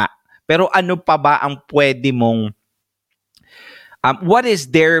maganda ka nga. Pero ano pa ba ang pwede mong, what is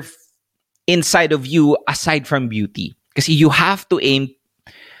there inside of you aside from beauty? Kasi you have to aim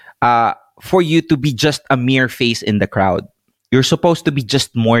for you to be just a mere face in the crowd. You're supposed to be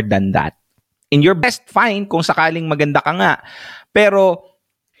just more than that. In your best, fine, kung sakaling maganda ka nga. Pero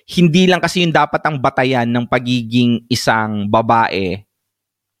hindi lang kasi yung dapat ang batayan ng pagiging isang babae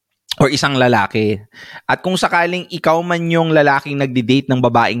or isang lalaki. At kung sakaling ikaw man yung lalaking nagdi-date ng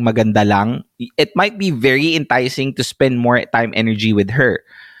babaeng maganda lang, it might be very enticing to spend more time, energy with her.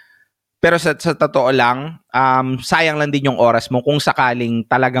 Pero sa totoo lang, sayang lang din yung oras mo kung sakaling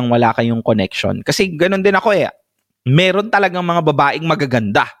talagang wala kayong connection. Kasi ganun din ako eh. Meron talagang mga babaeng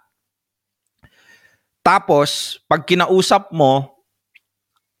magaganda. Tapos, pag kinausap mo,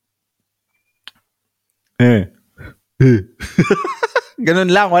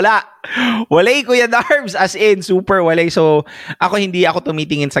 ganun lang, wala. Walay, Kuya Darbs, as in, super walay. So, hindi ako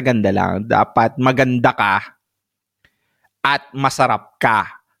tumitingin sa ganda lang. Dapat maganda ka at masarap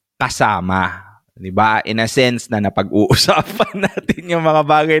ka kasama. Diba? In a sense na napag-uusapan natin yung mga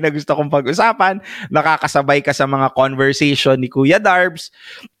bagay na gusto kong pag-usapan, nakakasabay ka sa mga conversation ni Kuya Darbs,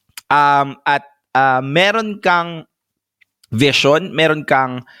 at meron kang vision, meron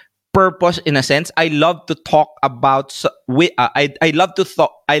kang purpose in a sense. I love to talk about I love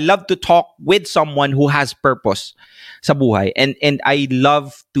to talk with someone who has purpose sa buhay, and I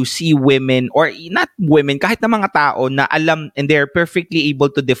love to see women, or not women, kahit na mga tao na alam and they're perfectly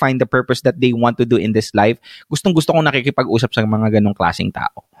able to define the purpose that they want to do in this life. Gustong-gusto kong nakikipag-usap sa mga ganong klaseng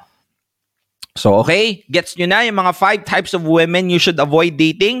tao. So okay, gets nyo na yung mga 5 types of women you should avoid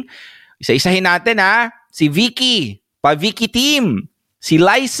dating. Isa-isahin natin ha. Si Vicky, pa-Vicky team. Si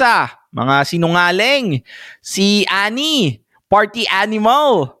Liza, mga sinungaling. Si Annie, party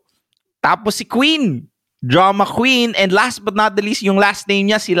animal. Tapos si Queen, drama queen. And last but not the least, yung last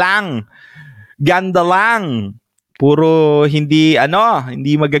name niya, si Lang. Ganda lang. Puro hindi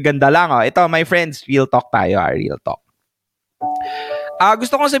magaganda lang. Oh. Ito, my friends, real talk tayo. Real talk.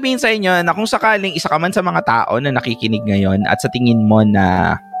 Gusto kong sabihin sa inyo na kung sakaling isa ka man sa mga tao na nakikinig ngayon at sa tingin mo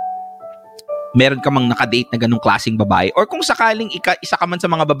na meron ka mang nakadate na ganung klaseng babae, or kung sakaling isa ka man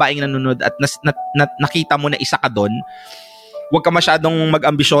sa mga babaeng nanonood at nakita mo na isa ka doon, huwag ka masyadong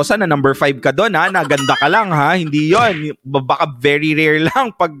mag-ambisyosa na number 5 ka doon ha, na ganda ka lang ha, hindi yon, baka very rare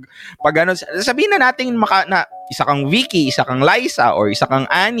lang pag ano, sabihin na natin na isa kang Vicky, isa kang Liza, or isa kang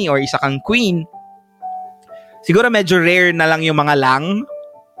Annie, or isa kang Queen, siguro medyo rare na lang yung mga Lang.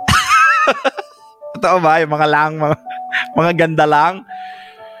 Totoo ba? Yung mga Lang, mga ganda lang.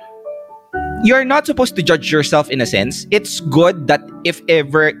 You're not supposed to judge yourself in a sense. It's good that if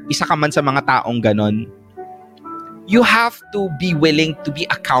ever isa ka man sa mga taong ganon, you have to be willing to be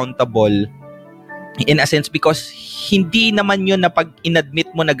accountable in a sense, because hindi naman yun na pag inadmit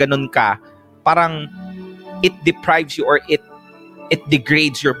mo na ganon ka, parang it deprives you or it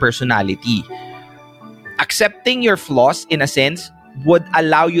degrades your personality. Accepting your flaws in a sense would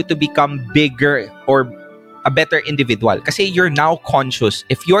allow you to become bigger or a better individual, kasi you're now conscious.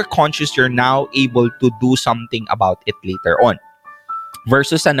 If you're conscious, you're now able to do something about it later on.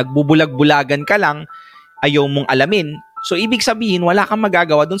 Versus sa nagbubulag-bulagan ka lang, ayaw mong alamin. So, ibig sabihin, wala kang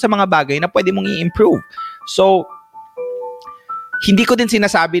magagawa dun sa mga bagay na pwede mong i-improve. So, hindi ko din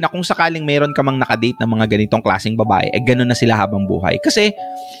sinasabi na kung sakaling mayroon ka mang nakadate ng mga ganitong klaseng babae, ganun na sila habang buhay. Kasi,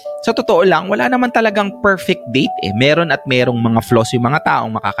 sa totoo lang, wala naman talagang perfect date eh. Meron at merong mga flaws yung mga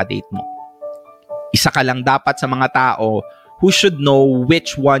taong makakadate mo. Isa ka lang dapat sa mga tao who should know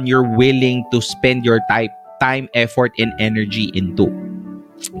which one you're willing to spend your time, effort, and energy into.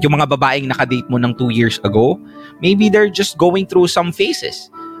 Yung mga babaeng nakadate mo ng 2 years ago, maybe they're just going through some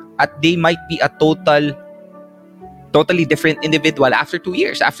phases. At they might be a totally different individual after 2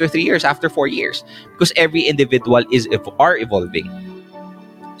 years, after 3 years, after 4 years. Because every individual are evolving.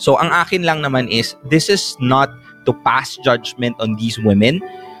 So ang akin lang naman is, this is not to pass judgment on these women.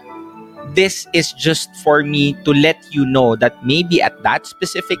 This is just for me to let you know that maybe at that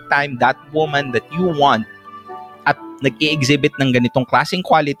specific time, that woman that you want at nag-i-exhibit ng ganitong klaseng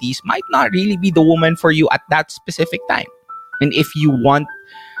qualities might not really be the woman for you at that specific time. And if you want,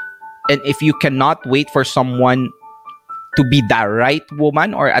 and if you cannot wait for someone to be the right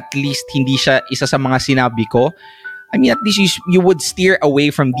woman, or at least hindi siya isa sa mga sinabi ko, I mean, at least you would steer away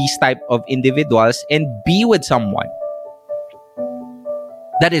from these type of individuals and be with someone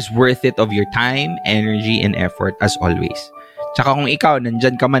that is worth it of your time, energy, and effort as always. Tsaka kung ikaw,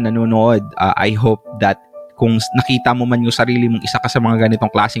 nandyan ka man nanonood, I hope that kung nakita mo man yung sarili mong isa ka sa mga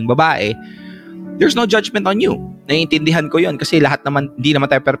ganitong klaseng babae, there's no judgment on you. Naiintindihan ko yun kasi lahat naman, hindi naman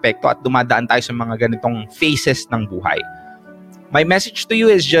tayo perfecto at dumadaan tayo sa mga ganitong phases ng buhay. My message to you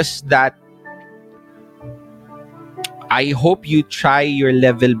is just that I hope you try your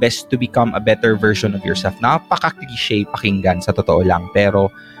level best to become a better version of yourself. Napaka-cliche pakinggan sa totoo lang. Pero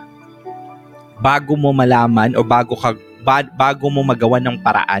bago mo malaman o bago mo magawa ng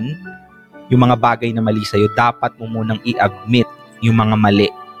paraan yung mga bagay na mali sa'yo, dapat mo munang i-admit yung mga mali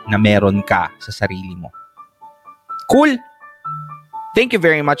na meron ka sa sarili mo. Cool! Thank you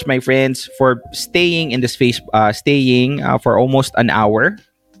very much, my friends, for staying in this space, for almost an hour.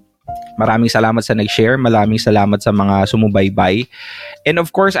 Maraming salamat sa nag-share. Maraming salamat sa mga sumubaybay. And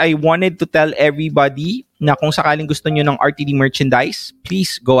of course, I wanted to tell everybody na kung sakaling gusto nyo ng RTD merchandise,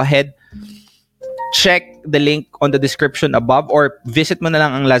 please go ahead. Check the link on the description above or visit mo na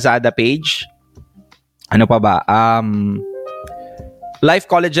lang ang Lazada page. Ano pa ba? Life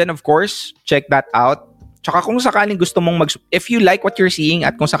Collagen, of course. Check that out. Tsaka kung sakaling gusto mong if you like what you're seeing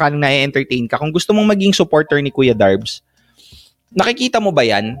at kung sakaling na-entertain ka, kung gusto mong maging supporter ni Kuya Darbs, nakikita mo ba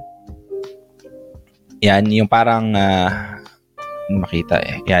yan? Yan, yung parang makita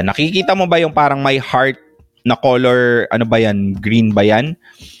eh. Yan, nakikita mo ba yung parang may heart na color, ano ba yan? Green ba yan?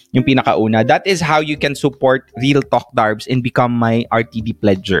 Yung pinakauna. That is how you can support Real Talk Darbs and become my RTD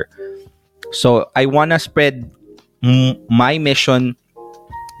pledger. So, I wanna spread my mission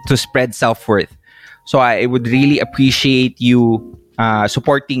to spread self-worth. So, I would really appreciate you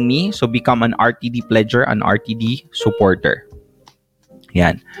supporting me. So, become an RTD pledger, an RTD supporter.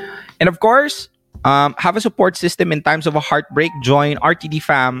 Yan. And of course, have a support system in times of a heartbreak. Join RTD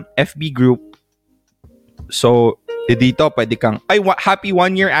Fam FB group. So, dito pwede kang, happy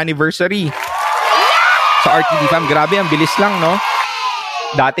 1-year anniversary sa RTD Fam. Grabe, ang bilis lang, no?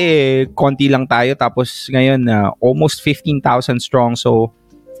 Dati, konti lang tayo. Tapos ngayon, almost 15,000 strong. So,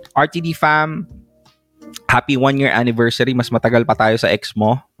 RTD Fam, happy 1-year anniversary. Mas matagal pa tayo sa ex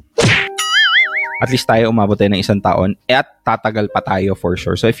mo. At least tayo umabot tayo ng 1 taon. At tatagal pa tayo for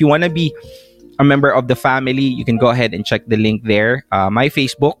sure. So, if you wanna be a member of the family, you can go ahead and check the link there. My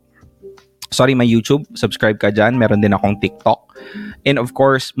Facebook, my YouTube, subscribe ka dyan. Meron din akong TikTok. And of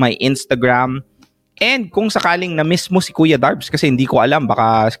course, my Instagram. And kung sakaling na-miss mo si Kuya Darbs, kasi hindi ko alam,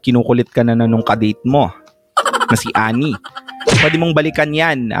 baka kinukulit ka na nung kadate mo, na si Annie. Pwede mong balikan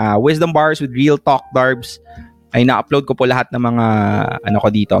yan. Wisdom Bars with Real Talk Darbs. Ay na-upload ko po lahat ng mga,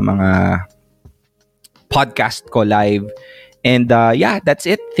 mga podcast ko live. And yeah, that's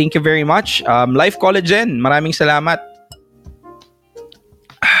it. Thank you very much. Life Collagen, maraming salamat.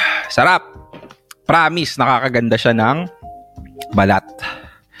 Sarap. Promise, nakakaganda siya ng balat.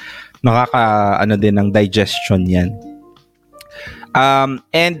 Din ng digestion yan.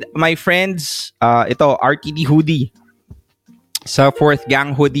 And my friends, ito, RTD hoodie. Sa 4th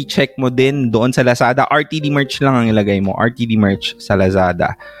Gang hoodie, check mo din doon sa Lazada. RTD merch lang ang ilagay mo. RTD merch sa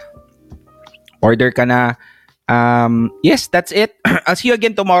Lazada. Order ka na. Yes, that's it. I'll see you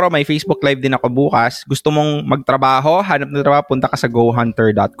again tomorrow. May Facebook Live din ako bukas. Gusto mong magtrabaho, hanap na trabaho, punta ka sa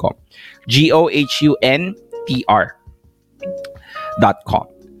gohunter.com. GOHUNTR.com.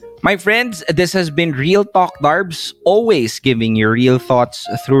 My friends, this has been Real Talk Darbs. Always giving you real thoughts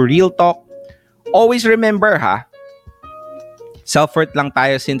through real talk. Always remember, self-worth lang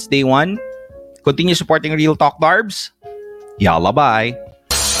tayo since day one. Continue supporting Real Talk Darbs. Yalla, bye.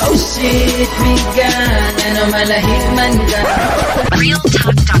 Oh shit, migan, ano malahig man ka. Real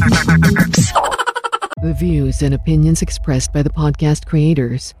Talk Darbs. The views and opinions expressed by the podcast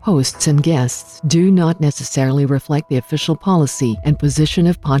creators, hosts, and guests do not necessarily reflect the official policy and position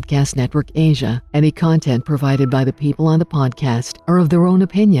of Podcast Network Asia. Any content provided by the people on the podcast are of their own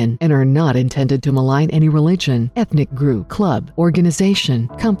opinion and are not intended to malign any religion, ethnic group, club, organization,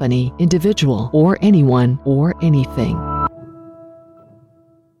 company, individual, or anyone or anything.